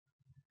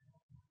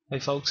Hi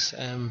folks,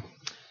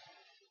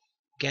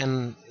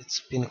 again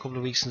it's been a couple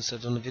of weeks since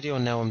I've done a video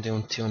and now I'm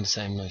doing two on the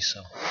same night.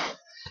 So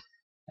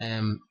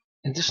in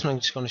this one I'm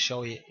just going to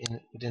show you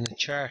within a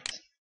chart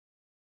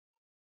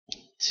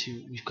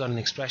we've got an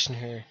expression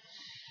here,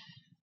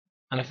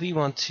 and if we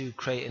want to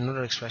create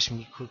another expression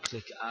we could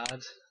click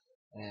add,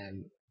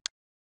 could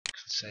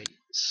say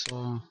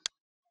sum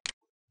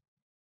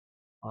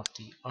of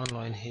the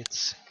online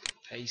hits,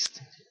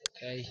 paste,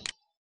 okay.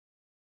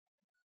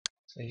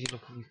 So if you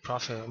look at we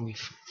profit and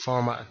we've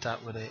formatted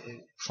that with a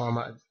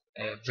formatted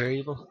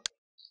variable,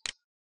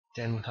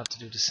 then we'll have to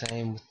do the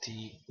same with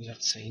we have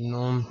to say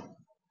none,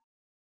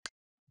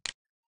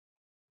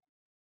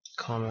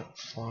 comma,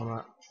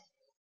 format,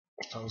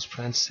 close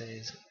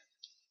parentheses,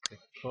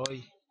 click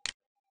apply.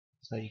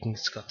 So you can,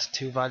 it's got the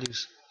two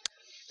values.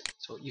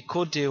 So what you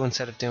could do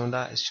instead of doing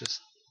that is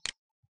just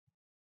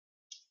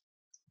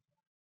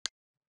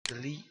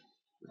delete,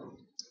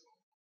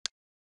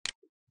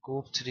 go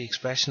up to the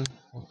expression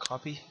and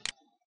copy,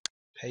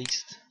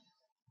 paste,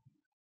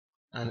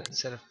 and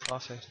instead of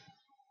profit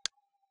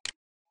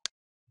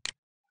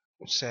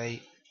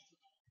say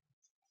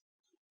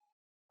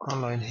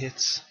online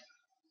hits,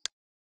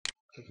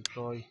 click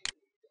apply.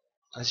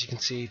 As you can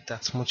see,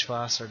 that's much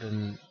faster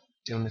than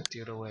doing it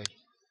the other way.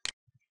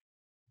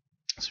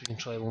 So we can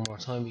try one more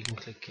time. We can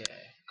click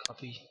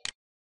copy,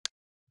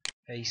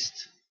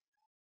 paste.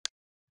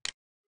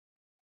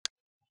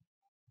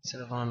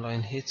 Instead of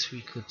online hits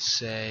we could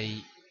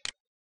say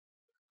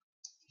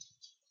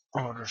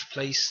orders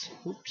placed.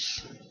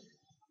 Oops.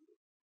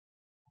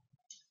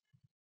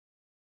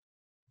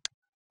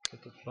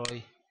 Click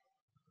apply.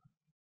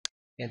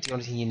 And the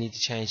only thing you need to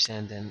change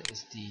then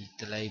is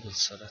the label,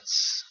 so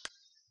that's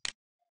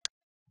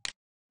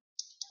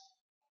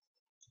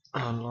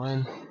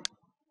online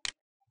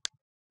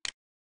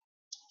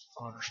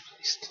orders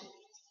placed.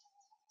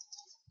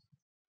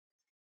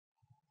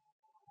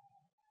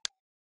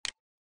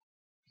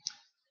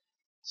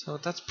 So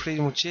that's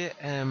pretty much it.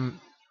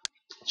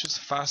 Just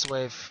a fast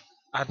way of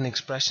adding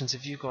expressions.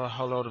 If you've got a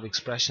whole load of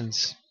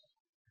expressions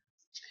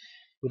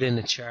within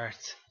a chart,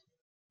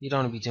 you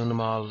don't want to be doing them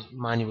all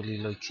manually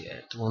like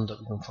the one that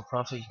we've done for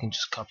profit. You can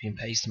just copy and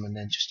paste them and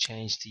then just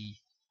change the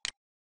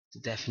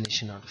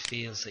definition or the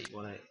fields that you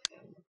want to,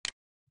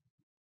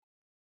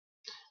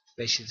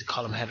 basically the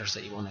column headers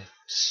that you want to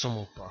sum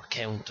up or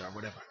count or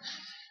whatever.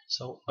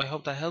 So I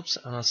hope that helps,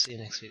 and I'll see you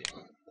next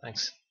video.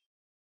 Thanks.